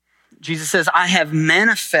Jesus says, I have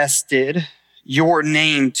manifested your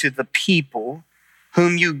name to the people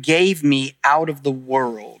whom you gave me out of the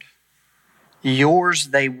world. Yours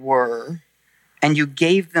they were, and you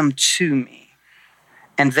gave them to me,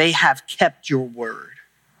 and they have kept your word.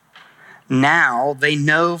 Now they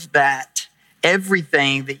know that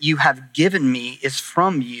everything that you have given me is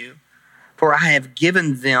from you, for I have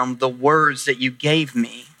given them the words that you gave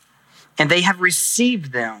me, and they have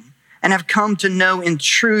received them and have come to know in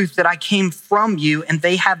truth that I came from you, and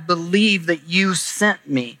they have believed that you sent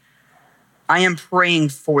me. I am praying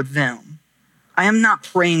for them. I am not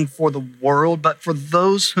praying for the world, but for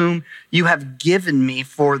those whom you have given me,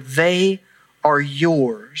 for they are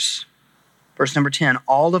yours. Verse number 10,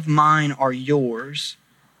 all of mine are yours,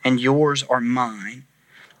 and yours are mine,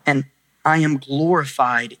 and I am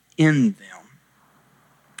glorified in them.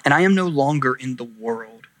 And I am no longer in the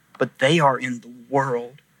world, but they are in the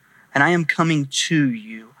world, and I am coming to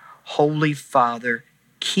you. Holy Father,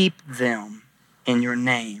 keep them in your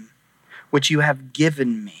name, which you have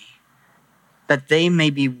given me, that they may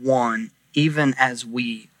be one, even as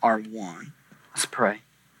we are one. Let's pray.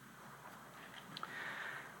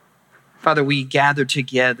 Father, we gather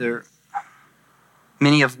together,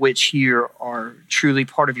 many of which here are truly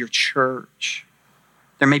part of your church.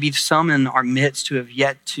 There may be some in our midst who have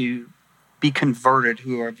yet to be converted,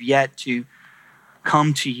 who have yet to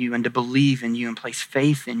come to you and to believe in you and place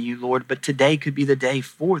faith in you, Lord. But today could be the day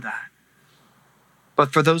for that.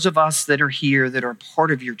 But for those of us that are here that are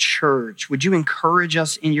part of your church, would you encourage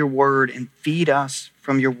us in your word and feed us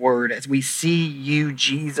from your word as we see you,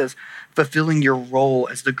 Jesus, fulfilling your role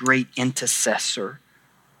as the great intercessor,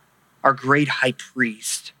 our great high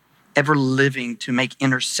priest, ever living to make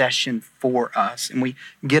intercession for us. And we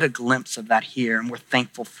get a glimpse of that here, and we're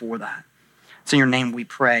thankful for that. It's in your name we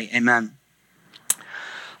pray, amen.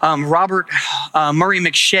 Robert Murray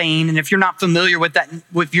M'Cheyne, and if you're not familiar with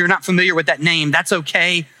that name, that's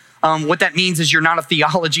okay. What that means is you're not a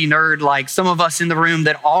theology nerd like some of us in the room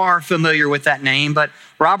that are familiar with that name. But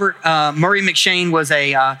Robert Murray M'Cheyne was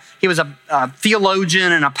a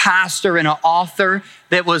theologian and a pastor and an author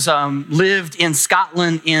that was lived in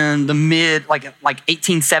Scotland in the mid like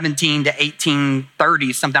 1817 to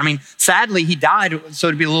 1830 something. I mean, sadly he died, so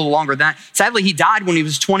it'd be a little longer than that. Sadly, he died when he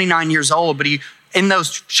was 29 years old, but in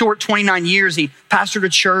those short 29 years, he pastored a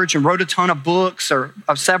church and wrote a ton of books or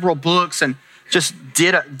of several books, and just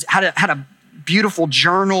had a beautiful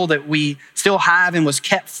journal that we still have and was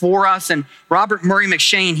kept for us. And Robert Murray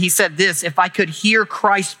M'Cheyne, he said this: if I could hear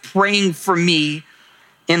Christ praying for me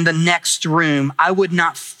in the next room, I would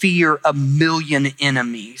not fear a million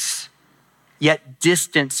enemies. Yet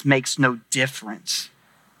distance makes no difference.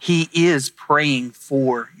 He is praying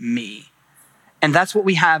for me. And that's what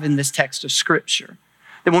we have in this text of scripture.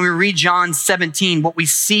 That when we read John 17, what we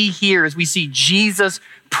see here is we see Jesus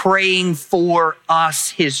praying for us,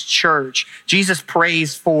 his church. Jesus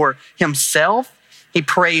prays for himself. He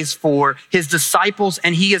prays for his disciples,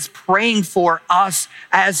 and he is praying for us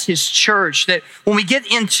as his church. That when we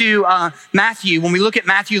get into Matthew, when we look at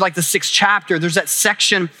Matthew, like the 6th chapter, there's that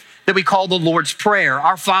section that we call the Lord's Prayer.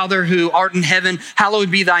 Our Father who art in heaven,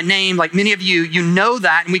 hallowed be thy name. Like many of you know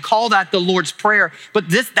that, and we call that the Lord's Prayer. But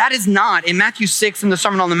that is not, in Matthew 6 in the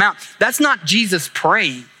Sermon on the Mount, that's not Jesus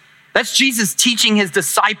praying. That's Jesus teaching his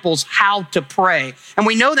disciples how to pray. And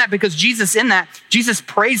we know that because Jesus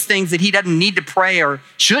prays things that he doesn't need to pray or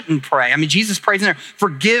shouldn't pray. I mean, Jesus prays in there,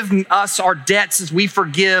 forgive us our debts as we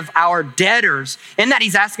forgive our debtors. In that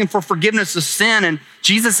he's asking for forgiveness of sin, and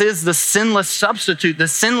Jesus is the sinless substitute, the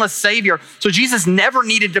sinless Savior. So Jesus never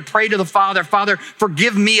needed to pray to the Father, Father,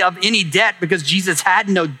 forgive me of any debt, because Jesus had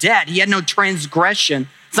no debt. He had no transgression.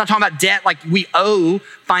 It's not talking about debt like we owe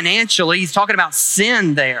financially. He's talking about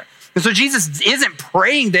sin there. And so Jesus isn't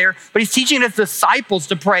praying there, but he's teaching his disciples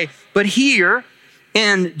to pray. But here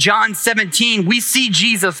in John 17, we see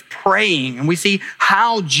Jesus praying, and we see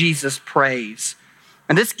how Jesus prays.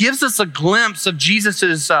 And this gives us a glimpse of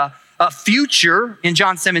Jesus's future in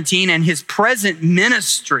John 17 and his present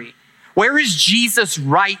ministry. Where is Jesus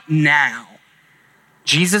right now?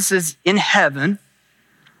 Jesus is in heaven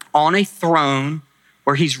on a throne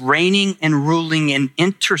where he's reigning and ruling and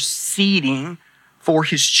interceding for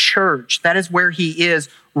his church. That is where he is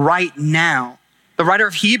right now. The writer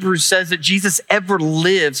of Hebrews says that Jesus ever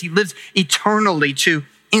lives. He lives eternally to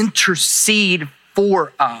intercede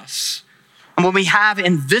for us. And what we have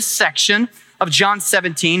in this section of John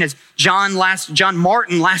 17 is John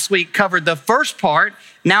Martin last week covered the first part.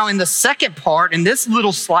 Now in the second part, in this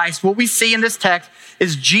little slice, what we see in this text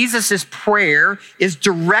is Jesus' prayer is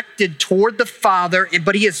directed toward the Father,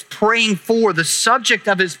 but he is praying for, the subject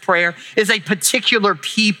of his prayer is a particular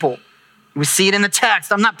people. We see it in the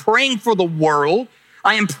text. I'm not praying for the world.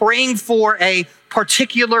 I am praying for a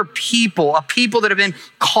particular people, a people that have been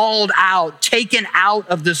called out, taken out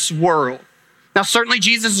of this world. Now, certainly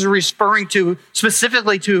Jesus is referring to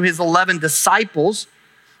specifically to his 11 disciples,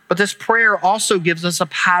 but this prayer also gives us a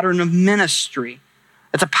pattern of ministry.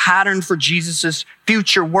 It's a pattern for Jesus'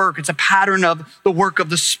 future work. It's a pattern of the work of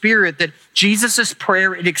the Spirit that Jesus'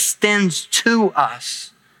 prayer, it extends to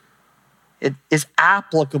us. It is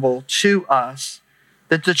applicable to us.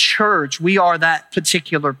 That the church, we are that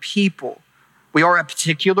particular people. We are a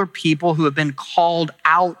particular people who have been called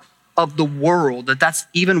out of the world. That's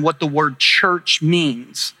even what the word church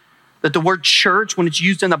means. That the word church, when it's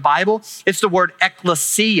used in the Bible, it's the word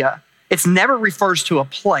ecclesia. It never refers to a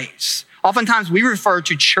place. Oftentimes we refer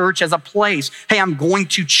to church as a place. Hey, I'm going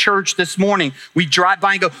to church this morning. We drive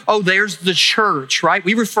by and go, oh, there's the church, right?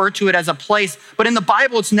 We refer to it as a place. But in the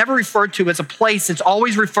Bible, it's never referred to as a place. It's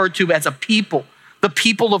always referred to as a people. The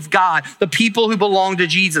people of God, the people who belong to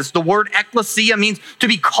Jesus. The word ecclesia means to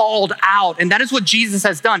be called out. And that is what Jesus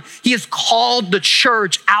has done. He has called the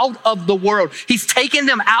church out of the world. He's taken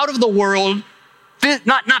them out of the world,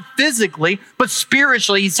 not physically, but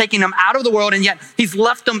spiritually. He's taking them out of the world, and yet he's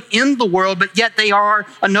left them in the world, but yet they are,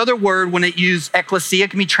 another word when it used ecclesia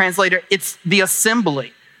can be translated, it's the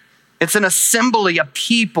assembly. It's an assembly, a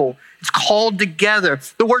people. It's called together.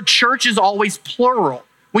 The word church is always plural.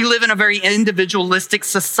 We live in a very individualistic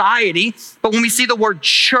society, but when we see the word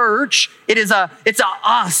church, it's a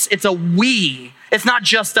us, it's a we. It's not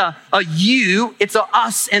just a you, it's a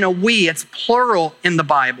us and a we. It's plural in the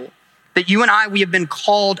Bible. That you and I, we have been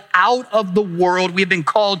called out of the world. We have been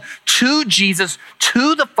called to Jesus,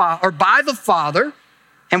 to the Father, or by the Father,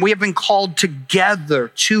 and we have been called together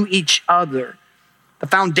to each other. The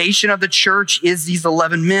foundation of the church is these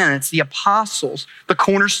 11 men. It's the apostles. The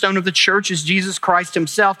cornerstone of the church is Jesus Christ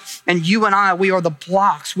himself. And you and I, we are the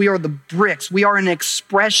blocks. We are the bricks. We are an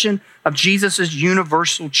expression of Jesus'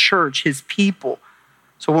 universal church, his people.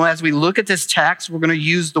 So as we look at this text, we're going to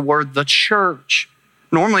use the word the church.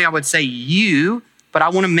 Normally I would say you, but I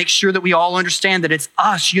want to make sure that we all understand that it's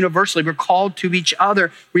us universally. We're called to each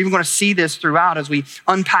other. We're even going to see this throughout as we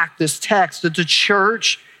unpack this text, that the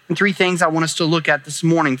church. And three things I want us to look at this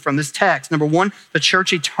morning from this text. Number one, the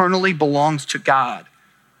church eternally belongs to God.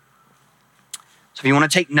 So if you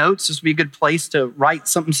want to take notes, this would be a good place to write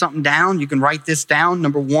something down. You can write this down.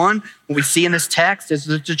 Number one, what we see in this text is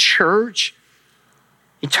that the church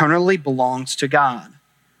eternally belongs to God.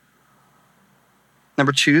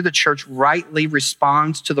 Number two, the church rightly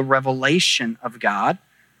responds to the revelation of God.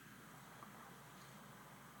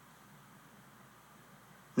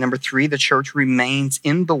 Number three, the church remains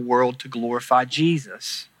in the world to glorify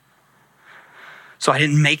Jesus. So I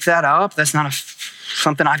didn't make that up. That's not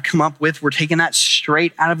something I've come up with. We're taking that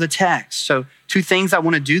straight out of the text. So two things I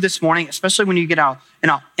want to do this morning, especially when you get out in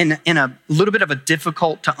a little bit of a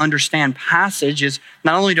difficult to understand passage, is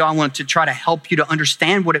not only do I want to try to help you to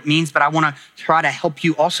understand what it means, but I want to try to help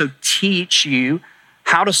you also teach you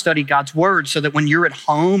how to study God's word so that when you're at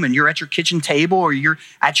home and you're at your kitchen table or you're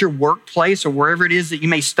at your workplace or wherever it is that you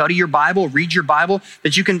may study your Bible, read your Bible,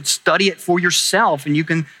 that you can study it for yourself and you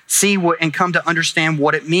can see what and come to understand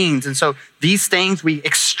what it means. And so these things we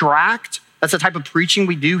extract. That's the type of preaching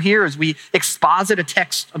we do here, is we exposit a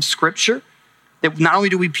text of scripture. That not only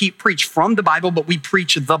do we preach from the Bible, but we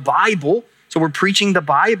preach the Bible. So we're preaching the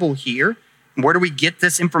Bible here. And where do we get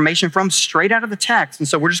this information from? Straight out of the text. And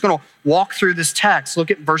so we're just going to walk through this text.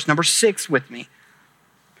 Look at verse number 6 with me.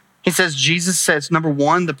 He says, Jesus says, number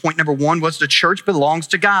one, the point number one was the church belongs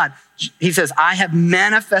to God. He says, I have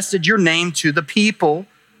manifested your name to the people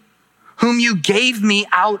whom you gave me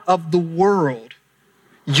out of the world.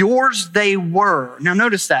 Yours they were. Now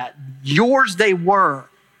notice that. Yours they were.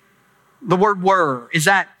 The word were, is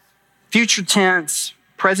that future tense,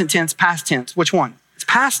 present tense, past tense? Which one? It's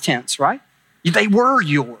past tense, right? They were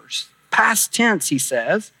yours. Past tense, he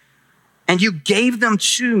says. And you gave them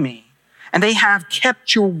to me. And they have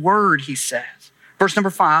kept your word, he says. Verse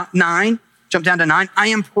number 9, jump down to 9. I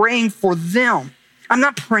am praying for them. I'm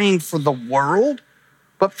not praying for the world,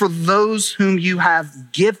 but for those whom you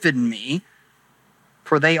have given me,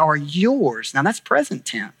 for they are yours. Now that's present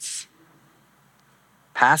tense.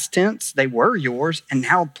 Past tense, they were yours, and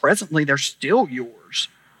now presently they're still yours.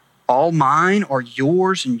 All mine are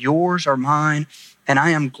yours, and yours are mine, and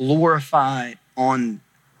I am glorified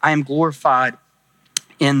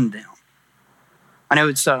in them. I know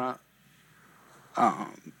it's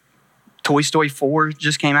Toy Story 4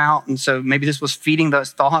 just came out, and so maybe this was feeding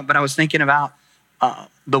this thought, but I was thinking about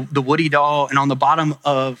the Woody doll, and on the bottom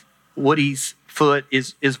of Woody's foot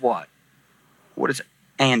is what? What is it?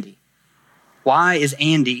 Andy. Why is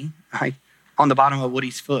Andy on the bottom of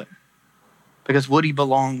Woody's foot? Because Woody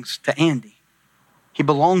belongs to Andy. He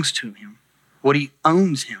belongs to him. Woody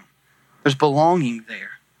owns him. There's belonging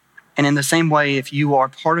there. And in the same way, if you are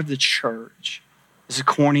part of the church, as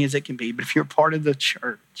corny as it can be, but if you're part of the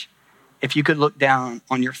church, if you could look down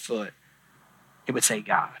on your foot, it would say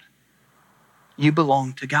God. You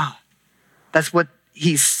belong to God. That's what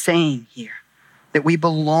he's saying here, that we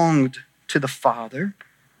belonged to the Father,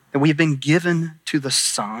 that we've been given to the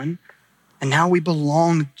Son, and now we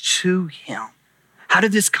belong to him. How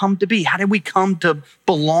did this come to be? How did we come to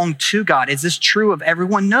belong to God? Is this true of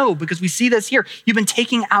everyone? No, because we see this here. You've been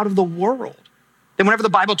taken out of the world. Then whenever the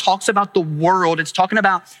Bible talks about the world, it's talking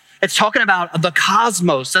about the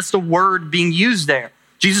cosmos. That's the word being used there.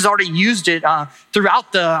 Jesus already used it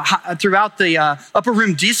throughout the upper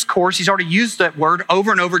room discourse. He's already used that word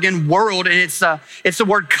over and over again, world, and it's the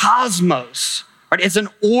word cosmos. Right? It's an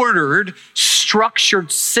ordered,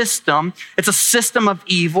 structured system. It's a system of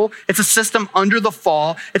evil. It's a system under the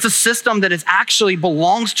fall. It's a system that actually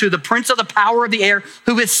belongs to the prince of the power of the air,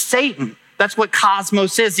 who is Satan. That's what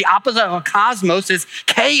cosmos is. The opposite of cosmos is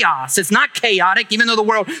chaos. It's not chaotic, even though the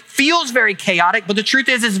world feels very chaotic, but the truth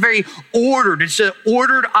is it's very ordered. It's an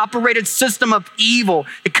ordered, operated system of evil.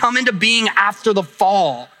 It come into being after the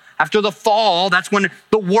fall. After the fall, that's when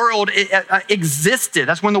the world existed.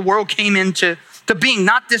 That's when the world came into being,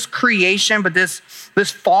 not this creation, but this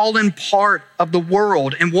fallen part of the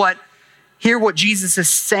world. And what Jesus is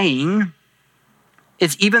saying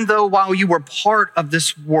is, even though while you were part of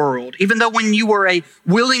this world, even though when you were a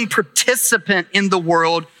willing participant in the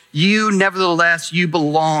world, you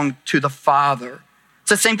belong to the Father. It's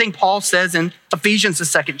the same thing Paul says in Ephesians, the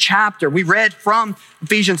 2nd chapter. We read from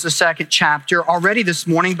Ephesians, the 2nd chapter already this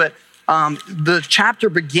morning, but the chapter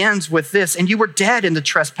begins with this: and you were dead in the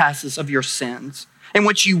trespasses of your sins, in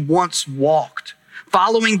which you once walked,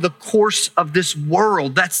 following the course of this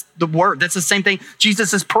world. That's the word. That's the same thing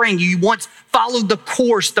Jesus is praying. You once followed the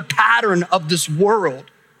course, the pattern of this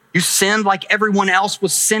world. You sinned like everyone else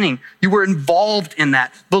was sinning. You were involved in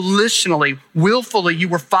that volitionally, willfully. You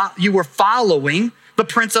were following the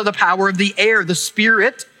prince of the power of the air, the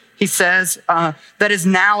spirit, he says, that is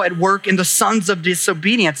now at work in the sons of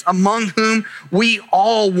disobedience, among whom we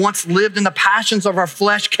all once lived in the passions of our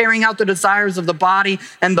flesh, carrying out the desires of the body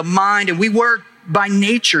and the mind. And we were by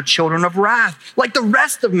nature children of wrath, like the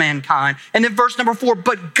rest of mankind. And then verse number 4,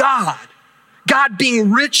 but God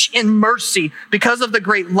being rich in mercy, because of the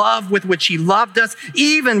great love with which he loved us,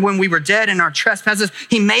 even when we were dead in our trespasses,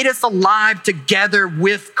 he made us alive together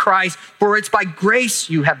with Christ. For it's by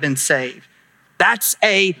grace you have been saved. That's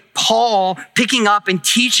a Paul picking up and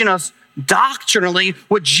teaching us doctrinally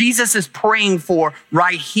what Jesus is praying for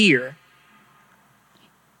right here.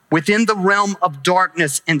 Within the realm of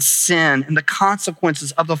darkness and sin and the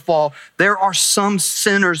consequences of the fall, there are some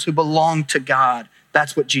sinners who belong to God.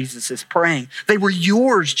 That's what Jesus is praying. They were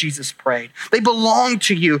yours, Jesus prayed. They belong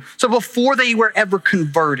to you. So before they were ever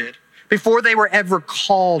converted, before they were ever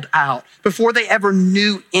called out, before they ever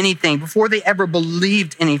knew anything, before they ever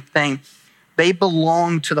believed anything, they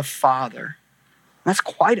belonged to the Father. That's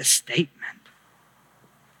quite a statement.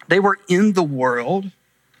 They were in the world,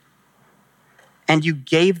 and you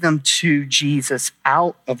gave them to Jesus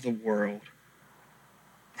out of the world.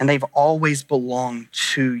 And they've always belonged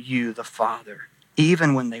to you, the Father,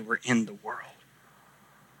 even when they were in the world.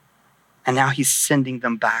 And now he's sending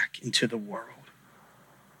them back into the world.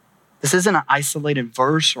 This isn't an isolated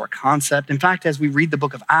verse or a concept. In fact, as we read the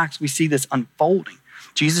book of Acts, we see this unfolding.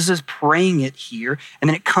 Jesus is praying it here, and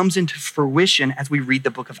then it comes into fruition as we read the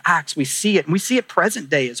book of Acts. We see it, and we see it present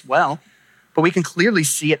day as well, but we can clearly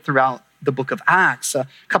see it throughout the book of Acts. A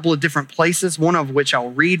couple of different places, one of which I'll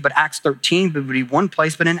read, but Acts 13 would be one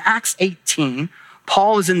place. But in Acts 18,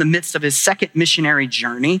 Paul is in the midst of his second missionary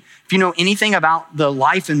journey. If you know anything about the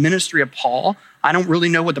life and ministry of Paul, I don't really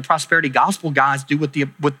know what the prosperity gospel guys do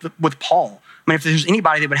with Paul. I mean, if there's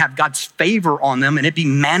anybody that would have God's favor on them and it be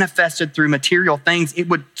manifested through material things, it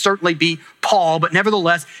would certainly be Paul. But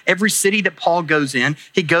nevertheless, every city that Paul goes in,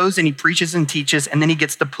 he goes and he preaches and teaches, and then he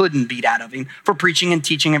gets the pudding beat out of him for preaching and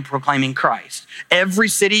teaching and proclaiming Christ. Every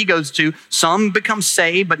city he goes to, some become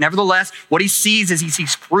saved, but nevertheless, what he sees is he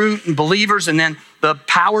sees fruit and believers, and then the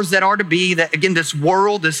powers that are to be, that again, this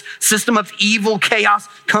world, this system of evil, chaos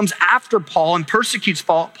comes after Paul and persecutes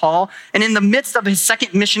Paul. And in the midst of his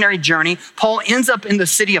second missionary journey, Paul ends up in the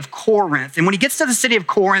city of Corinth. And when he gets to the city of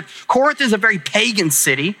Corinth, Corinth is a very pagan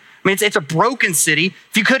city. I mean, it's a broken city.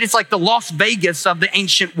 If you could, it's like the Las Vegas of the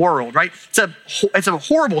ancient world, right? It's a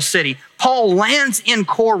horrible city. Paul lands in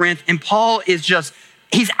Corinth, and Paul is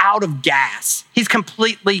he's out of gas. He's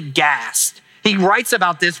completely gassed. He writes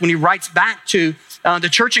about this when he writes back to the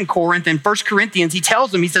church in Corinth in 1 Corinthians. He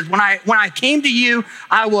tells them, he says, when I came to you,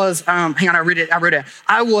 I was, I wrote it.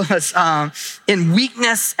 I was in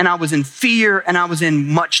weakness, and I was in fear, and I was in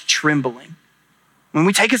much trembling. When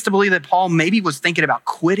we take us to believe that Paul maybe was thinking about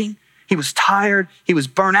quitting, he was tired, he was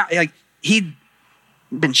burnt out, like he'd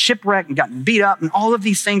been shipwrecked and gotten beat up, and all of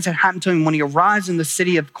these things had happened to him. When he arrives in the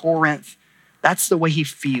city of Corinth, that's the way he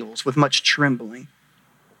feels, with much trembling.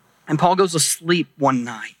 And Paul goes to sleep one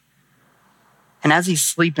night. And as he's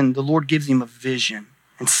sleeping, the Lord gives him a vision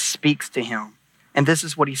and speaks to him. And this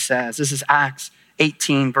is what he says. This is Acts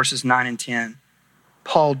 18, verses 9 and 10.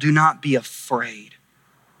 Paul, do not be afraid,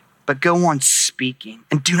 but go on speaking,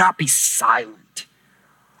 and do not be silent,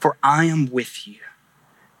 for I am with you.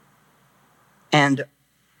 And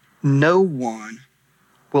no one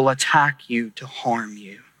will attack you to harm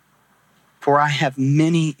you, for I have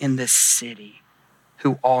many in this city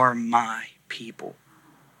who are my people.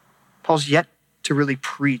 Paul's yet to really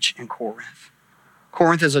preach in Corinth.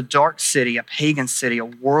 Corinth is a dark city, a pagan city, a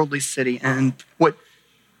worldly city. And what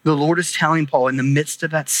the Lord is telling Paul, in the midst of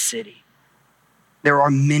that city, there are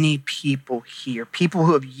many people here, people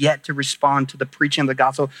who have yet to respond to the preaching of the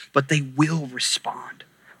gospel, but they will respond.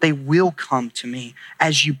 They will come to me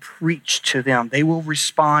as you preach to them. They will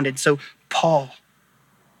respond. And so, Paul,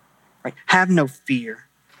 right, have no fear.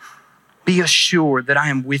 Be assured that I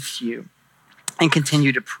am with you, and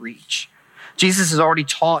continue to preach. Jesus has already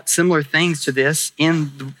taught similar things to this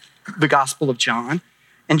in the Gospel of John.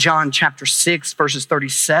 In John chapter 6, verses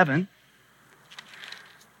 37,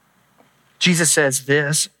 Jesus says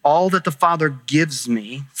this, all that the Father gives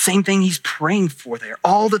me, same thing he's praying for there,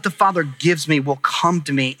 all that the Father gives me will come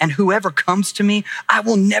to me, and whoever comes to me, I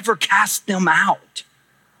will never cast them out.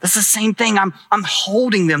 That's the same thing. I'm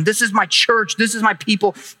holding them. This is my church. This is my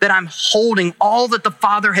people that I'm holding. All that the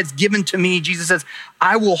Father has given to me, Jesus says,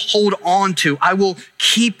 I will hold on to. I will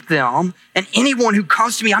keep them. And anyone who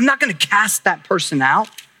comes to me, I'm not going to cast that person out.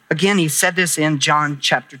 Again, he said this in John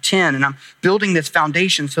chapter 10, and I'm building this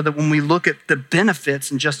foundation so that when we look at the benefits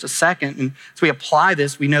in just a second, and as we apply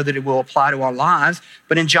this, we know that it will apply to our lives.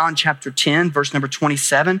 But in John chapter 10, verse number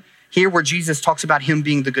 27, here where Jesus talks about him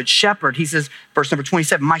being the good shepherd, he says, verse number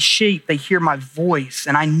 27, my sheep, they hear my voice,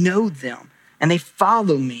 and I know them, and they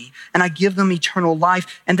follow me, and I give them eternal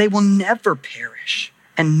life, and they will never perish,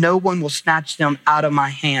 and no one will snatch them out of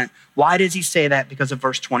my hand. Why does he say that? Because of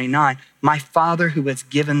verse 29, my Father who has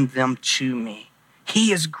given them to me,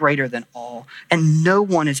 he is greater than all, and no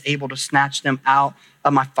one is able to snatch them out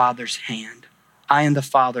of my Father's hand. I and the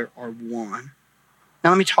Father are one. Now,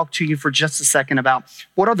 let me talk to you for just a second about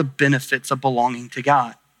what are the benefits of belonging to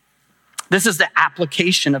God. This is the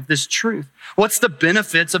application of this truth. What's the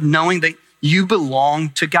benefits of knowing that you belong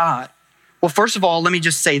to God? Well, first of all, let me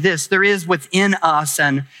just say this. There is within us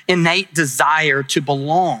an innate desire to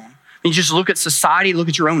belong. You just look at society, look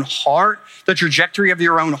at your own heart, the trajectory of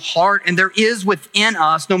your own heart, and there is within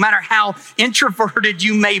us, no matter how introverted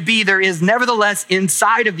you may be, there is nevertheless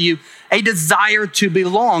inside of you a desire to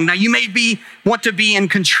belong. Now, you may want to be in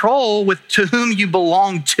control with to whom you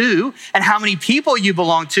belong to and how many people you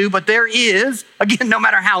belong to, but there is, again, no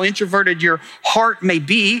matter how introverted your heart may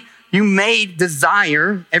be, you may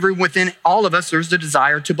desire, within all of us, there's the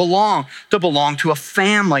desire to belong to a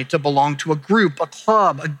family, to belong to a group, a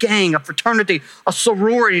club, a gang, a fraternity, a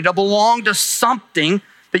sorority, to belong to something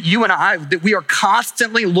that you and I, that we are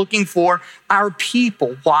constantly looking for our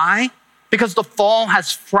people. Why? Because the fall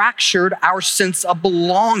has fractured our sense of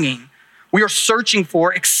belonging. We are searching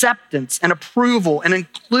for acceptance and approval and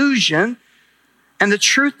inclusion. And the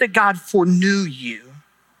truth that God foreknew you,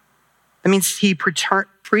 that means he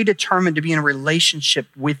predetermined to be in a relationship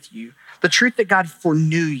with you. The truth that God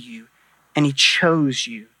foreknew you, and he chose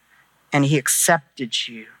you, and he accepted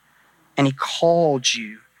you, and he called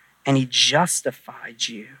you, and he justified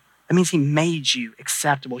you. That means he made you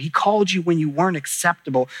acceptable. He called you when you weren't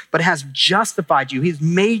acceptable, but has justified you. He's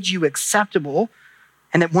made you acceptable,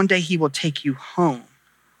 and that one day he will take you home.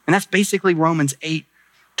 And that's basically Romans 8,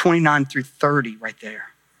 29 through 30 right there.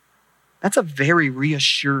 That's a very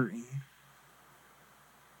reassuring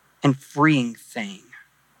and freeing thing.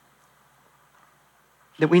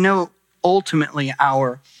 That we know ultimately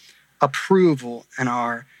our approval and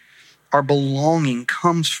our belonging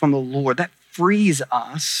comes from the Lord. That frees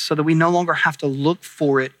us so that we no longer have to look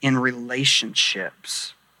for it in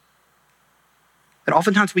relationships. That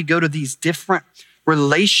oftentimes we go to these different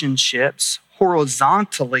relationships,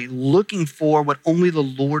 horizontally, looking for what only the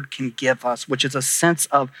Lord can give us, which is a sense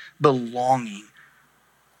of belonging,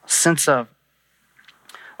 a sense of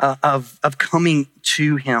coming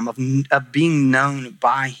to him, of being known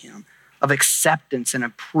by him, of acceptance and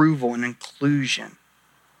approval and inclusion.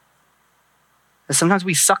 And sometimes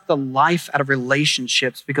we suck the life out of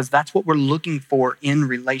relationships because that's what we're looking for in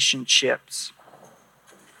relationships.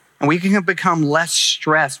 And we can become less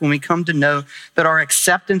stressed when we come to know that our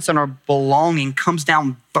acceptance and our belonging comes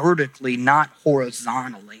down vertically, not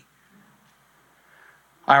horizontally.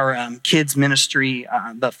 Our kids ministry,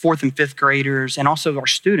 the 4th and 5th graders, and also our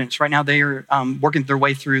students, right now they are working their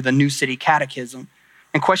way through the New City Catechism.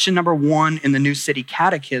 And question number 1 in the New City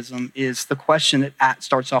Catechism is the question that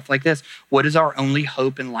starts off like this: what is our only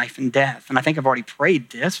hope in life and death? And I think I've already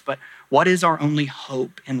prayed this, but what is our only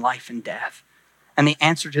hope in life and death? And the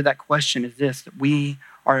answer to that question is this: that we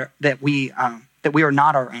are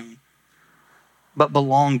not our own, but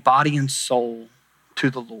belong body and soul to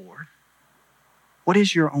the Lord. What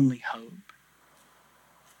is your only hope?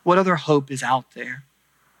 What other hope is out there?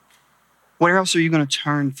 Where else are you going to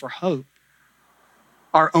turn for hope?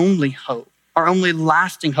 Our only hope, our only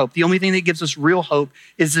lasting hope, the only thing that gives us real hope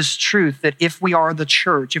is this truth that if we are the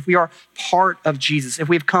church, if we are part of Jesus, if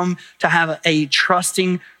we've come to have a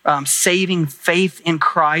trusting, saving faith in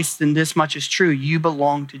Christ, then this much is true. You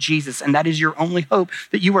belong to Jesus, and that is your only hope,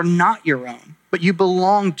 that you are not your own, but you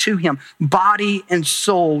belong to him. Body and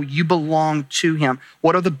soul, you belong to him.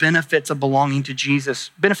 What are the benefits of belonging to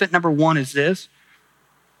Jesus? Benefit number 1 is this: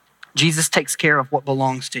 Jesus takes care of what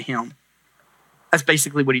belongs to him. That's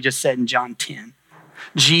basically what he just said in John 10.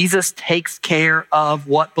 Jesus takes care of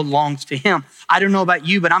what belongs to him. I don't know about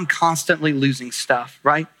you, but I'm constantly losing stuff,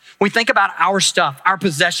 right? When we think about our stuff, our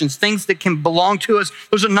possessions, things that can belong to us,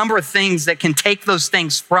 there's a number of things that can take those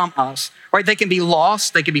things from us, right? They can be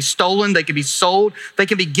lost, they can be stolen, they can be sold, they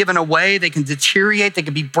can be given away, they can deteriorate, they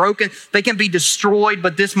can be broken, they can be destroyed,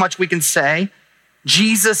 but this much we can say: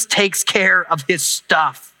 Jesus takes care of his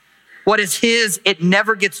stuff. What is his, it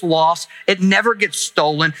never gets lost. It never gets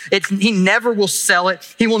stolen. He never will sell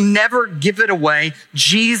it. He will never give it away.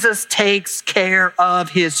 Jesus takes care of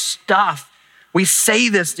his stuff. We say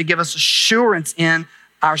this to give us assurance in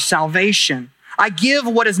our salvation. I give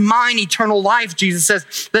what is mine eternal life, Jesus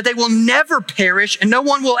says, that they will never perish and no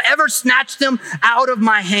one will ever snatch them out of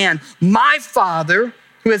my hand. My Father,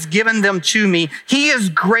 who has given them to me, he is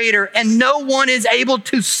greater and no one is able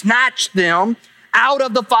to snatch them out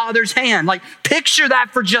of the Father's hand. Like, picture that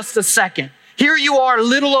for just a second. Here you are,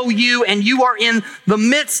 little old you, and you are in the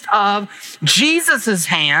midst of Jesus's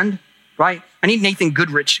hand, right? I need Nathan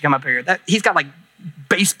Goodrich to come up here. He's got like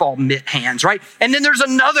baseball mitt hands, right? And then there's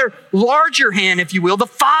another larger hand, if you will. The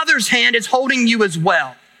Father's hand is holding you as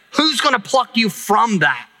well. Who's going to pluck you from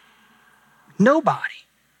that? Nobody.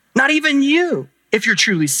 Not even you, if you're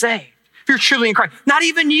truly saved. If you're truly in Christ, not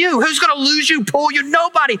even you. Who's going to lose you, pull you?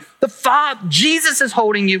 Nobody. The Father, Jesus is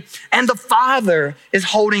holding you, and the Father is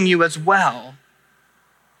holding you as well.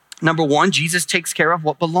 Number 1, Jesus takes care of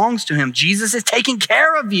what belongs to him. Jesus is taking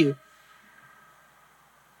care of you.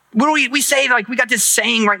 What do we say? Like, we got this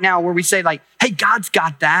saying right now where we say, like, hey, God's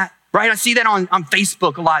got that, right? I see that on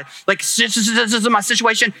Facebook a lot. Like, this is my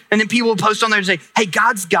situation. And then people will post on there and say, hey,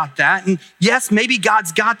 God's got that. And yes, maybe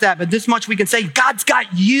God's got that, but this much we can say, God's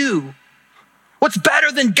got you. What's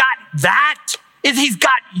better than got that is he's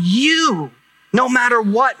got you. No matter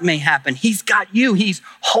what may happen, he's got you. He's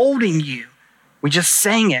holding you. We just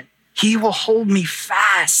sang it. He will hold me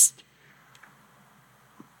fast.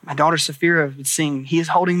 My daughter Saphira would sing, he is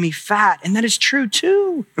holding me fat. And that is true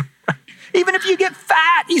too. Even if you get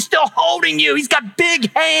fat, he's still holding you. He's got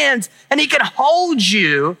big hands and he can hold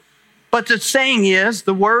you. But the saying is,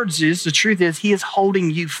 the truth is, he is holding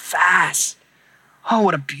you fast. Oh,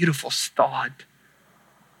 what a beautiful thought.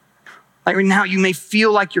 Like right now, you may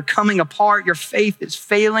feel like you're coming apart. Your faith is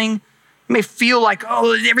failing. You may feel like,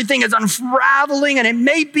 oh, everything is unraveling, and it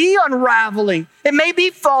may be unraveling. It may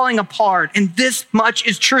be falling apart, and this much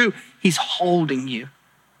is true. He's holding you.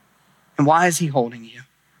 And why is he holding you?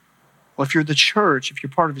 Well, if you're the church, if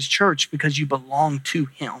you're part of his church, because you belong to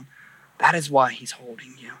him, that is why he's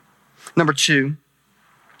holding you. Number 2,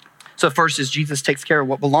 so first is Jesus takes care of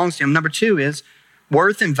what belongs to him. Number 2 is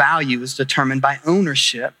worth and value is determined by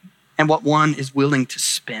ownership and what one is willing to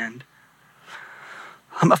spend.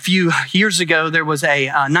 A few years ago, there was a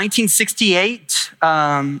 1968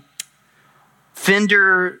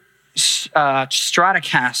 Fender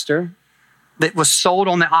Stratocaster that was sold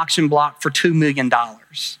on the auction block for $2 million.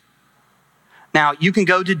 Now, you can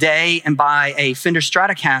go today and buy a Fender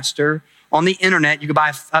Stratocaster on the internet, you could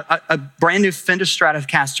buy a brand new Fender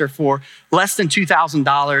Stratocaster for less than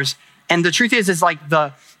 $2,000. And the truth is like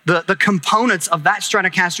the components of that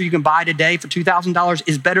Stratocaster you can buy today for $2,000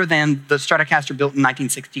 is better than the Stratocaster built in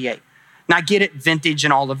 1968. Now I get it, vintage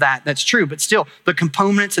and all of that, that's true, but still the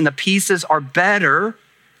components and the pieces are better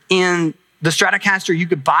in the Stratocaster you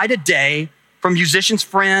could buy today from Musician's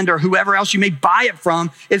Friend or whoever else you may buy it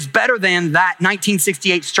from is better than that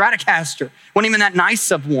 1968 Stratocaster. Wasn't even that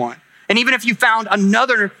nice of one. And even if you found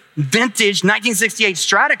another vintage 1968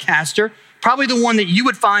 Stratocaster, probably the one that you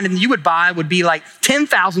would find and you would buy would be like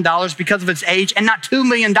 $10,000 because of its age and not $2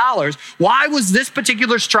 million. Why was this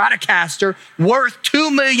particular Stratocaster worth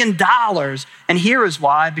 $2 million? And here is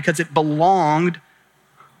why, because it belonged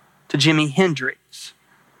to Jimi Hendrix.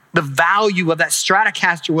 The value of that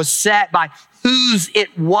Stratocaster was set by whose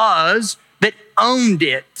it was that owned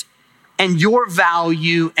it. And your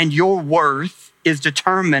value and your worth is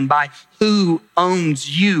determined by who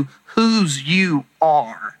owns you, whose you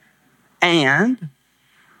are, and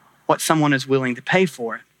what someone is willing to pay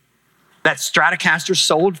for it. That Stratocaster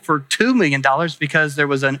sold for $2 million because there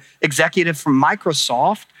was an executive from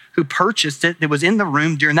Microsoft who purchased it that was in the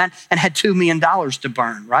room during that and had $2 million to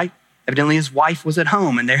burn, right? Evidently his wife was at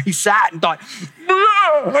home and there he sat and thought,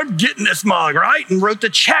 I'm getting this mug, right? And wrote the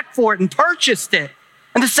check for it and purchased it.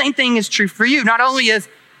 And the same thing is true for you. Not only is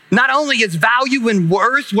value and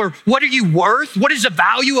worth, where what are you worth? What is the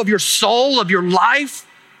value of your soul, of your life?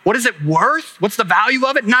 What is it worth? What's the value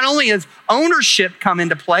of it? Not only has ownership come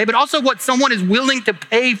into play, but also what someone is willing to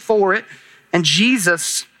pay for it. And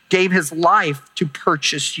Jesus gave his life to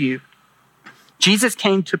purchase you. Jesus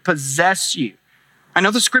came to possess you. I know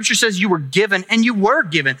the scripture says you were given, and you were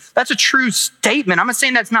given. That's a true statement. I'm not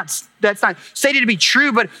saying that's not stated to be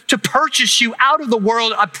true, but to purchase you out of the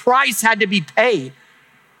world, a price had to be paid.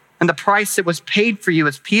 And the price that was paid for you,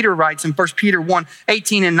 as Peter writes in 1 Peter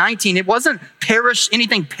 1:18 and 19, it wasn't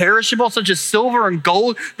anything perishable such as silver and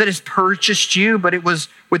gold that has purchased you, but it was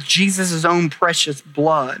with Jesus' own precious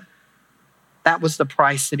blood. That was the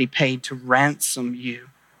price that he paid to ransom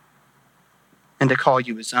you and to call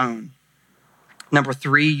you his own. Number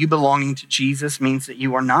 3, you belonging to Jesus means that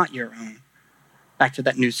you are not your own. Back to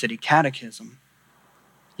that New City Catechism.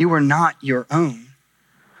 You are not your own.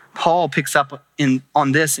 Paul picks up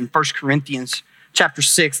on this in 1 Corinthians chapter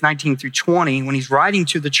 6, 19 through 20, when he's writing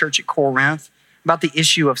to the church at Corinth about the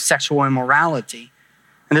issue of sexual immorality.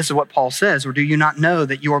 And this is what Paul says, or do you not know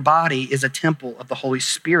that your body is a temple of the Holy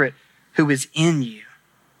Spirit who is in you,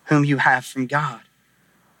 whom you have from God?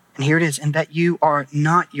 And here it is, and that you are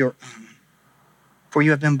not your own, for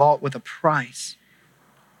you have been bought with a price.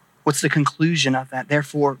 What's the conclusion of that?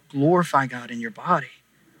 Therefore, glorify God in your body.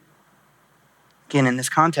 Again, in this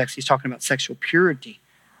context, he's talking about sexual purity.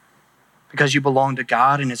 Because you belong to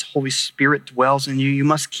God and his Holy Spirit dwells in you, you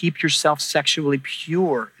must keep yourself sexually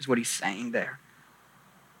pure, is what he's saying there.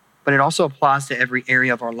 But it also applies to every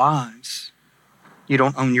area of our lives. You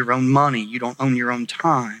don't own your own money. You don't own your own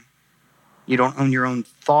time. You don't own your own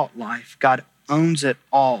thought life. God owns it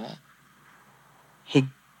all. He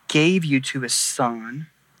gave you to his son,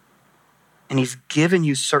 and he's given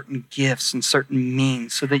you certain gifts and certain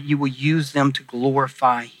means so that you will use them to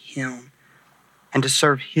glorify him and to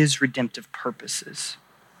serve his redemptive purposes.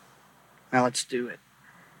 Now let's do it.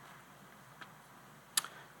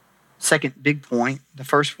 Second big point, the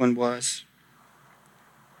first one was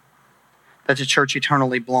that the church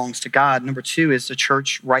eternally belongs to God. Number 2 is the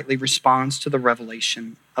church rightly responds to the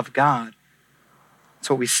revelation of God. That's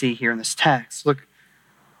what we see here in this text. Look,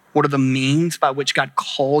 what are the means by which God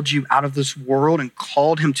called you out of this world and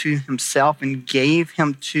called him to himself and gave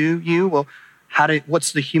him to you? Well,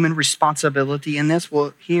 what's the human responsibility in this?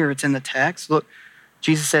 Well, here it's in the text. Look,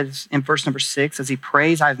 Jesus says in verse number 6, as he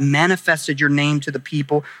prays, I've manifested your name to the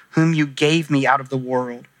people whom you gave me out of the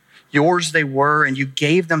world. Yours they were, and you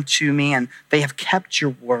gave them to me, and they have kept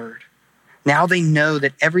your word. Now they know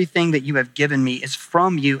that everything that you have given me is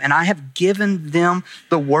from you, and I have given them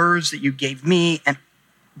the words that you gave me, and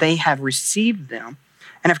they have received them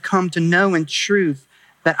and have come to know in truth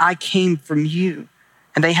that I came from you,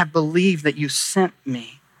 and they have believed that you sent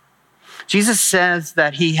me. Jesus says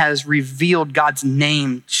that he has revealed God's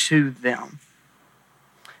name to them.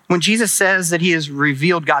 When Jesus says that he has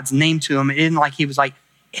revealed God's name to them, it isn't like he was like,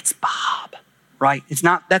 it's Bob, right? That's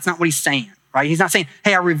not what he's saying, right? He's not saying,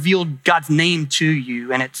 hey, I revealed God's name to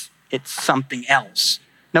you and it's something else.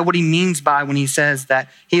 No, what he means by when he says that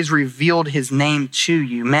he has revealed his name to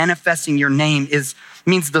you, manifesting your name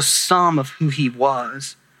means the sum of who he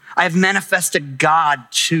was. I have manifested God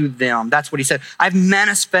to them. That's what he said. I've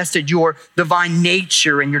manifested your divine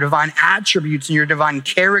nature and your divine attributes and your divine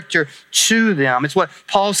character to them. It's what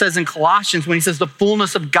Paul says in Colossians when he says the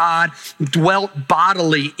fullness of God dwelt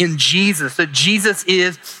bodily in Jesus, that Jesus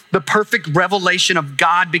is the perfect revelation of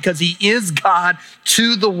God because he is God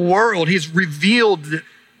to the world. He has revealed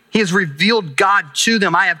God to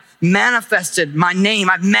them. I have manifested my name.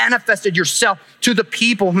 I've manifested yourself to the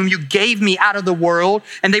people whom you gave me out of the world.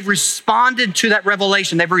 And they've responded to that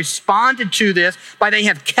revelation. They've responded to this by they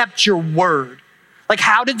have kept your word. Like,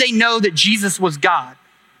 how did they know that Jesus was God?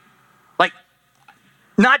 Like,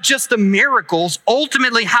 not just the miracles.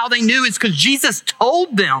 Ultimately, how they knew is because Jesus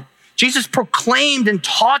told them. Jesus proclaimed and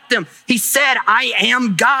taught them. He said, I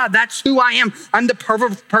am God. That's who I am. I'm the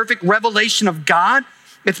perfect revelation of God.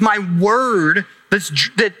 It's my word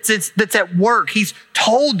that's at work. He's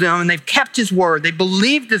told them and they've kept his word. They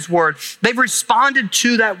believed his word. They've responded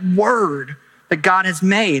to that word that God has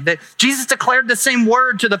made. That Jesus declared the same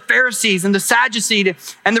word to the Pharisees and the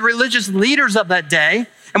Sadducees and the religious leaders of that day.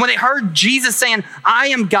 And when they heard Jesus saying, I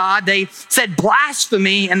am God, they said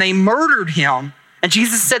blasphemy and they murdered him. And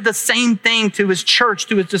Jesus said the same thing to his church,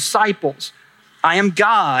 to his disciples. I am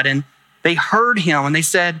God. And they heard him and they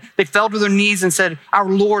fell to their knees and said, our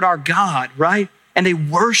Lord, our God, right? And they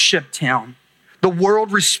worshiped him. The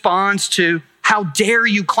world responds to, how dare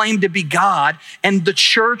you claim to be God? And the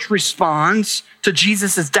church responds to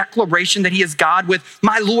Jesus' declaration that he is God with,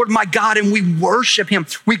 my Lord, my God, and we worship him.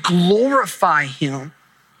 We glorify him.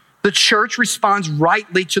 The church responds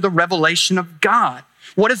rightly to the revelation of God.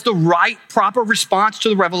 What is the right, proper response to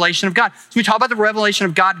the revelation of God? So we talk about the revelation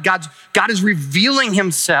of God. God is revealing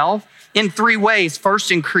himself in three ways.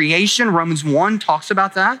 First, in creation. Romans 1 talks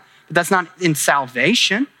about that, but that's not in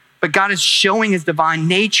salvation. But God is showing his divine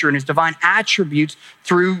nature and his divine attributes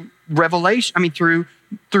through revelation,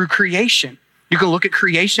 through creation. You can look at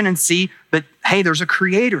creation and see that, hey, there's a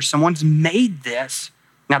creator. Someone's made this.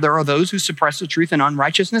 Now, there are those who suppress the truth in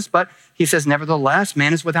unrighteousness, but he says, nevertheless,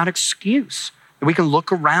 man is without excuse. We can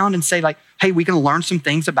look around and say, like, hey, we can learn some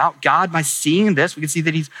things about God by seeing this. We can see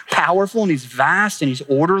that he's powerful and he's vast and he's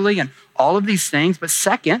orderly and all of these things. But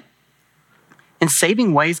second, in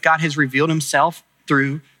saving ways, God has revealed himself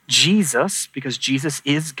through Jesus because Jesus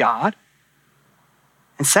is God.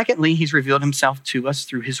 And secondly, he's revealed himself to us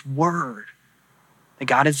through his word. That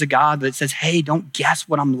God is the God that says, hey, don't guess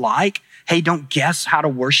what I'm like. Hey, don't guess how to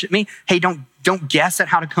worship me. Hey, don't guess at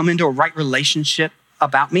how to come into a right relationship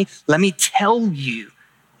about me. Let me tell you.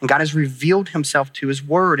 And God has revealed himself to his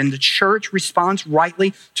word. And the church responds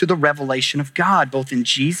rightly to the revelation of God, both in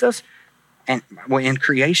Jesus and in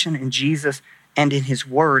creation, in Jesus and in his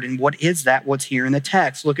word. And what is that? What's here in the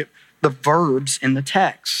text? Look at the verbs in the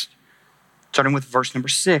text. Starting with verse number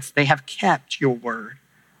 6, they have kept your word.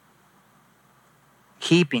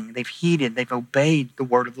 Keeping, they've heeded, they've obeyed the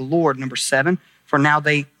word of the Lord. Number 7, for now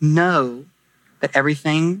they know that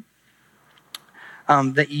everything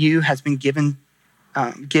that you has been given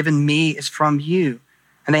me is from you.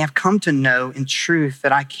 And they have come to know in truth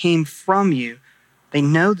that I came from you. They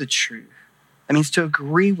know the truth. That means to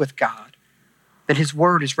agree with God, that his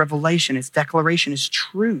word, his revelation, his declaration is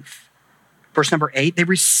truth. Verse number 8, they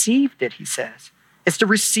received it, he says. It's to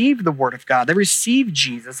receive the word of God. They received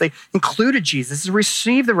Jesus. They included Jesus to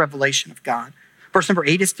receive the revelation of God. Verse number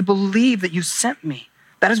 8 is to believe that you sent me.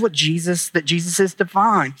 That is that Jesus is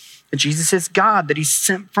divine, that Jesus is God, that he's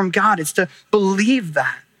sent from God. It's to believe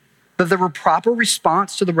that the proper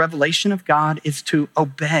response to the revelation of God is to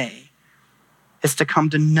obey. It's to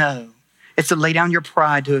come to know. It's to lay down your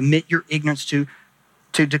pride, to admit your ignorance, to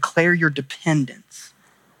declare your dependence.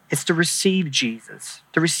 It's to receive Jesus,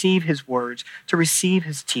 to receive his words, to receive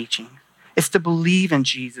his teaching. It's to believe in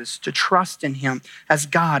Jesus, to trust in him as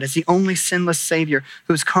God, as the only sinless Savior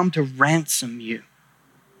who has come to ransom you.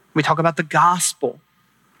 We talk about the gospel,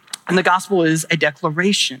 and the gospel is a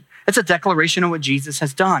declaration. It's a declaration of what Jesus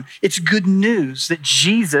has done. It's good news that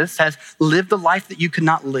Jesus has lived the life that you could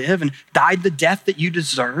not live and died the death that you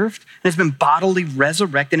deserved and has been bodily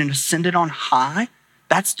resurrected and ascended on high.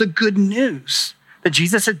 That's the good news, that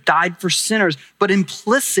Jesus had died for sinners. But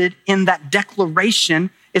implicit in that declaration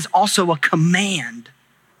is also a command.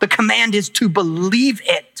 The command is to believe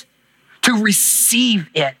it, to receive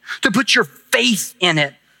it, to put your faith in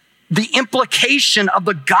it. The implication of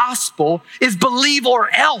the gospel is believe or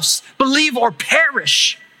else, believe or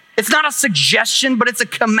perish. It's not a suggestion, but it's a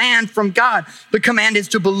command from God. The command is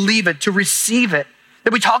to believe it, to receive it.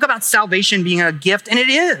 That we talk about salvation being a gift, and it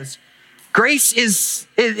is. Grace is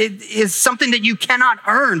something that you cannot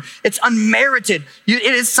earn. It's unmerited. It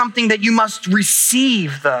is something that you must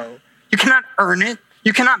receive, though. You cannot earn it.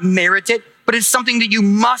 You cannot merit it, but it's something that you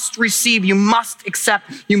must receive, you must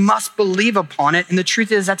accept, you must believe upon it. And the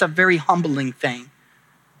truth is, that's a very humbling thing.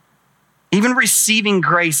 Even receiving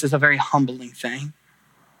grace is a very humbling thing.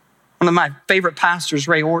 One of my favorite pastors,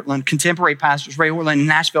 Ray Ortlund, contemporary pastors, Ray Ortlund in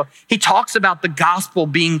Nashville, he talks about the gospel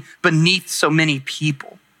being beneath so many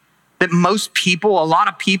people. That most people, a lot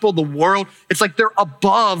of people, the world, it's like they're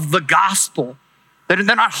above the gospel. They're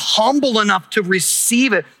not humble enough to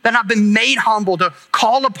receive it. They're not been made humble to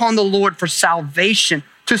call upon the Lord for salvation,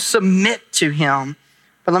 to submit to him.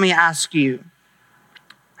 But let me ask you,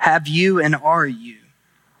 have you and are you?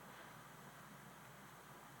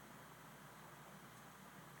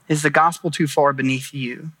 Is the gospel too far beneath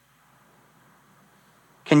you?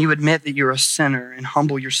 Can you admit that you're a sinner and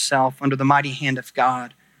humble yourself under the mighty hand of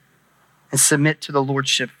God and submit to the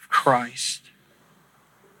lordship of Christ?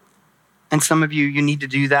 And some of you, you need to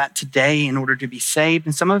do that today in order to be saved.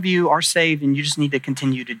 And some of you are saved and you just need to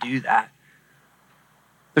continue to do that.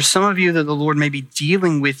 There's some of you that the Lord may be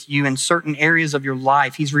dealing with you in certain areas of your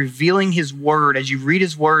life. He's revealing his word. As you read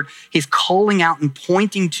his word, he's calling out and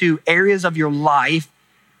pointing to areas of your life.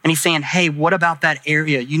 And he's saying, hey, what about that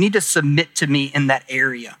area? You need to submit to me in that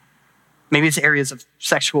area. Maybe it's areas of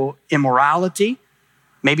sexual immorality.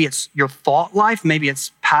 Maybe it's your thought life. Maybe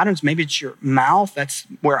it's patterns. Maybe it's your mouth. That's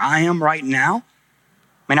where I am right now.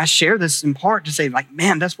 I mean, I share this in part to say, like,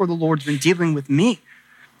 man, that's where the Lord's been dealing with me.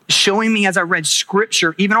 Showing me as I read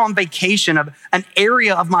scripture, even on vacation, of an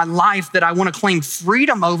area of my life that I want to claim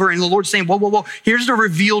freedom over. And the Lord's saying, whoa, here's the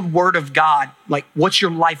revealed word of God. Like, what's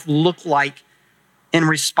your life look like in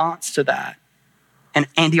response to that? And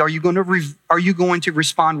Andy, are you going to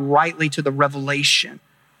respond rightly to the revelation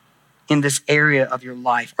in this area of your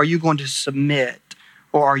life? Are you going to submit,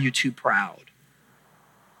 or are you too proud?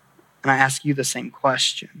 And I ask you the same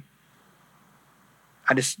question.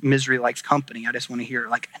 Misery likes company. I just want to hear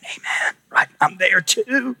like an amen, right? I'm there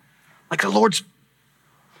too. Like the Lord's,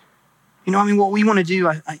 what we want to do,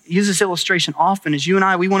 I use this illustration often, is you and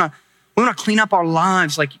I, we want to clean up our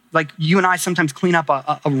lives like you and I sometimes clean up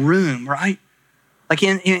a room, right? Like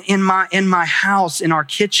in my house, in our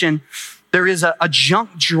kitchen, there is a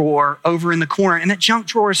junk drawer over in the corner, and that junk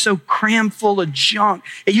drawer is so crammed full of junk.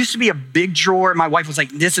 It used to be a big drawer. My wife was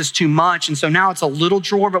like, this is too much. And so now it's a little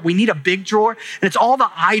drawer, but we need a big drawer. And it's all the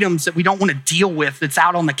items that we don't want to deal with that's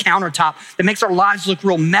out on the countertop that makes our lives look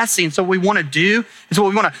real messy. And so what we want to do is what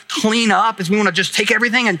we want to clean up is we want to just take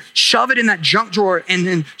everything and shove it in that junk drawer and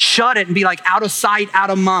then shut it and be like out of sight,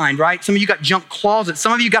 out of mind, right? Some of you got junk closets.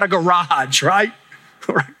 Some of you got a garage, right?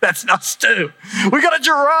 That's us too. We got a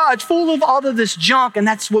garage full of all of this junk, and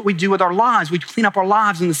that's what we do with our lives. We clean up our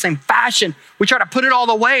lives in the same fashion. We try to put it all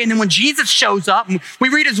away, and then when Jesus shows up and we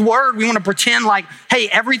read his word, we want to pretend like, hey,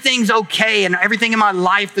 everything's okay and everything in my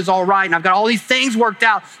life is all right, and I've got all these things worked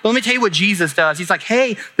out. But let me tell you what Jesus does. He's like,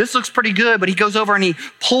 hey, this looks pretty good, but he goes over and he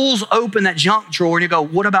pulls open that junk drawer, and you go,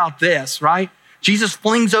 what about this, right? Jesus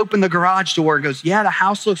flings open the garage door and goes, yeah, the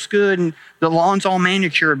house looks good and the lawn's all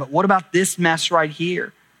manicured, but what about this mess right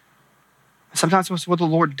here? Sometimes that's what the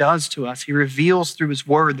Lord does to us. He reveals through his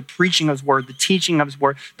word, the preaching of his word, the teaching of his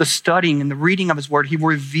word, the studying and the reading of his word. He will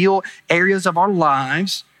reveal areas of our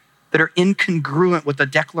lives that are incongruent with the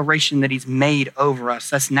declaration that he's made over us.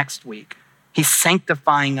 That's next week. He's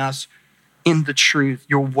sanctifying us in the truth.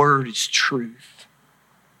 Your word is truth.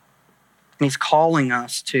 And he's calling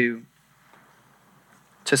us to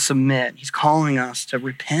submit. He's calling us to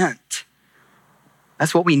repent.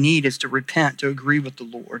 That's what we need, is to repent, to agree with the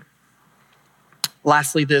Lord.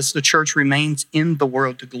 Lastly, the church remains in the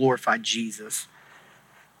world to glorify Jesus.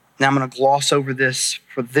 Now I'm going to gloss over this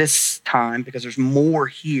for this time because there's more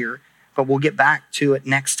here, but we'll get back to it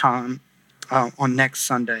next time on next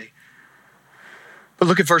Sunday. But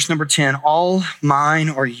look at verse number 10. All mine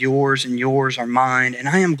are yours and yours are mine, and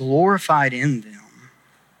I am glorified in them.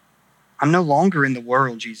 I'm no longer in the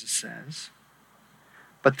world, Jesus says,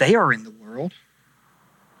 but they are in the world.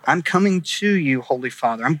 I'm coming to you, Holy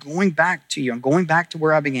Father. I'm going back to you. I'm going back to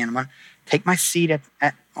where I began. I'm going to take my seat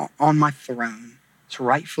on my throne. It's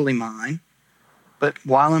rightfully mine. But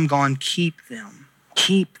while I'm gone, keep them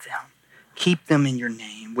in your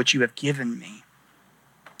name, which you have given me,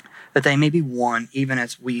 that they may be one, even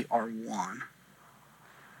as we are one.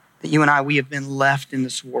 That you and I, we have been left in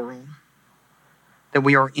this world. That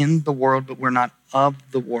we are in the world, but we're not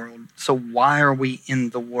of the world. So why are we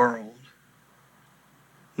in the world?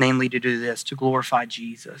 Namely, to do this, to glorify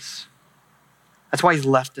Jesus. That's why he's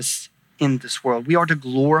left us in this world. We are to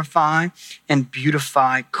glorify and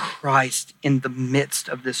beautify Christ in the midst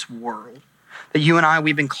of this world. That you and I,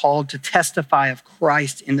 we've been called to testify of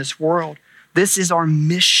Christ in this world. This is our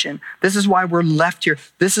mission. This is why we're left here.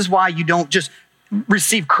 This is why you don't just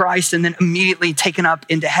receive Christ and then immediately taken up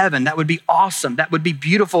into heaven. That would be awesome. That would be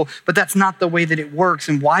beautiful, but that's not the way that it works.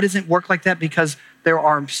 And why does it work like that? Because there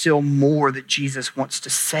are still more that Jesus wants to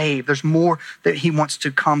save. There's more that he wants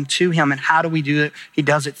to come to him. And how do we do it? He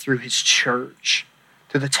does it through his church,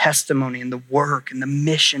 through the testimony and the work and the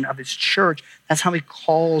mission of his church. That's how he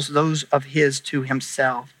calls those of his to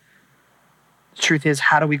himself. The truth is,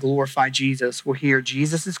 how do we glorify Jesus? Well, here,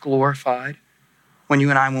 Jesus is glorified when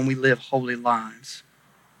we live holy lives,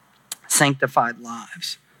 sanctified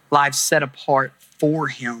lives, lives set apart for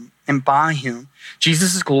him and by him.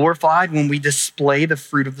 Jesus is glorified when we display the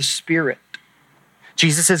fruit of the Spirit.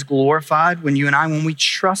 Jesus is glorified when we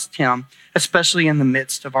trust him, especially in the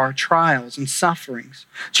midst of our trials and sufferings.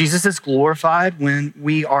 Jesus is glorified when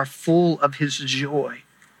we are full of his joy,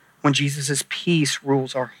 when Jesus' peace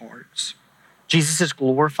rules our hearts. Jesus is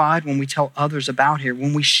glorified when we tell others about him,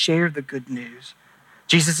 when we share the good news.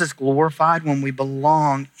 Jesus is glorified when we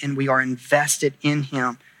belong and we are invested in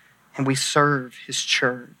him and we serve his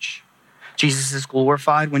church. Jesus is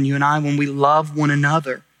glorified when we love one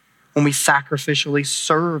another, when we sacrificially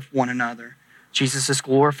serve one another. Jesus is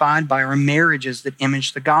glorified by our marriages that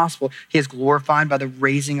image the gospel. He is glorified by the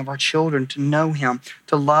raising of our children to know him,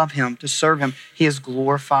 to love him, to serve him. He is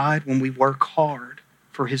glorified when we work hard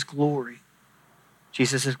for his glory.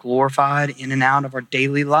 Jesus is glorified in and out of our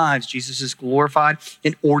daily lives. Jesus is glorified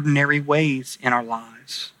in ordinary ways in our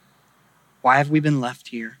lives. Why have we been left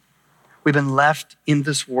here? We've been left in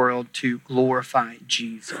this world to glorify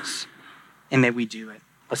Jesus. And may we do it.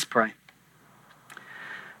 Let's pray.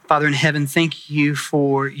 Father in heaven, thank you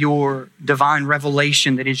for your divine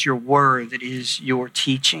revelation that is your word, that is your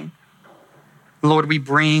teaching. Lord, we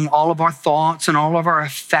bring all of our thoughts and all of our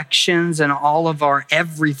affections and all of our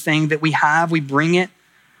everything that we have, we bring it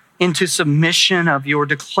into submission of your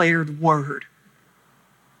declared word.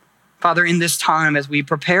 Father, in this time, as we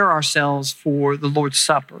prepare ourselves for the Lord's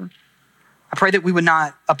Supper, I pray that we would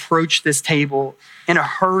not approach this table in a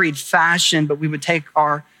hurried fashion, but we would take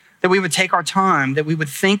our time, that we would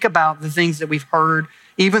think about the things that we've heard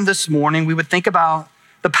even this morning. We would think about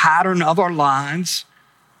the pattern of our lives.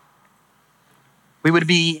 We would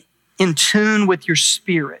be in tune with your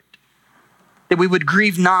Spirit, that we would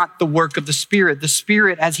grieve not the work of the Spirit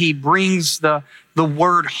as he brings the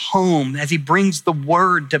word home, as he brings the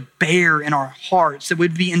word to bear in our hearts, that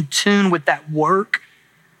we'd be in tune with that work.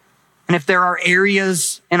 And if there are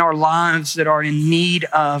areas in our lives that are in need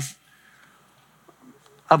of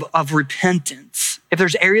repentance, if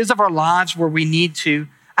there's areas of our lives where we need to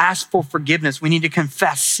ask for forgiveness, we need to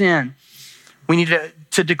confess sin, we need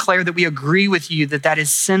to declare that we agree with you that is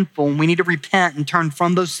sinful, and we need to repent and turn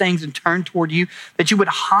from those things and turn toward you, that you would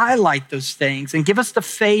highlight those things and give us the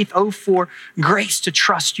faith, for grace to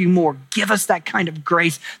trust you more. Give us that kind of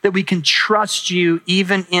grace that we can trust you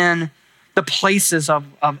even in the places of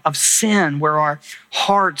sin where our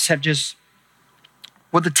hearts have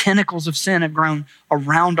where the tentacles of sin have grown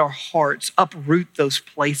around our hearts. Uproot those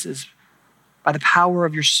places by the power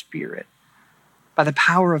of your Spirit, by the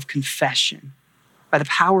power of confession, by the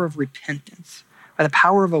power of repentance, by the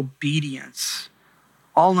power of obedience,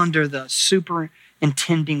 all under the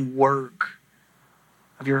superintending work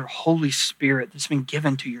of your Holy Spirit that's been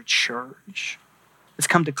given to your church. It's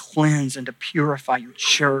come to cleanse and to purify your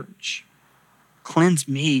church. Cleanse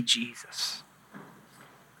me, Jesus.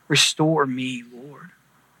 Restore me, Lord.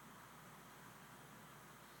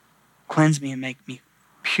 Cleanse me and make me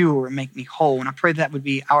pure and make me whole. And I pray that would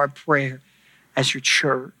be our prayer as your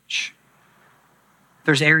church. If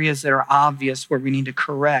there's areas that are obvious where we need to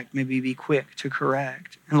correct, maybe be quick to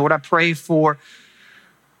correct. And Lord, I pray for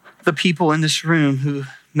the people in this room who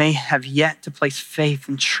may have yet to place faith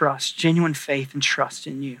and trust, genuine faith and trust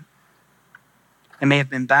in you. They may have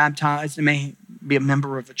been baptized. They may be a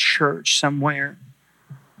member of a church somewhere,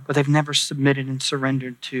 but they've never submitted and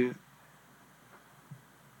surrendered to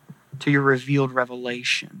your revealed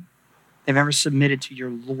revelation. They've never submitted to your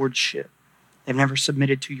lordship. They've never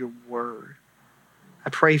submitted to your word. I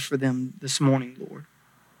pray for them this morning, Lord,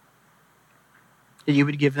 that you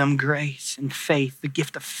would give them grace and faith, the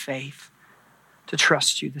gift of faith, to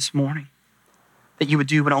trust you this morning. That you would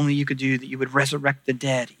do what only you could do, that you would resurrect the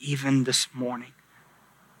dead even this morning.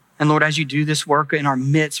 And Lord, as you do this work in our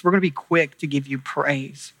midst, we're going to be quick to give you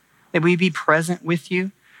praise. May we be present with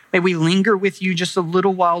you. May we linger with you just a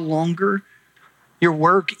little while longer. Your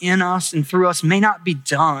work in us and through us may not be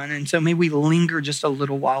done, and so may we linger just a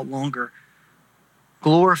little while longer.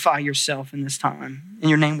 Glorify yourself in this time. In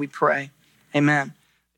your name we pray. Amen.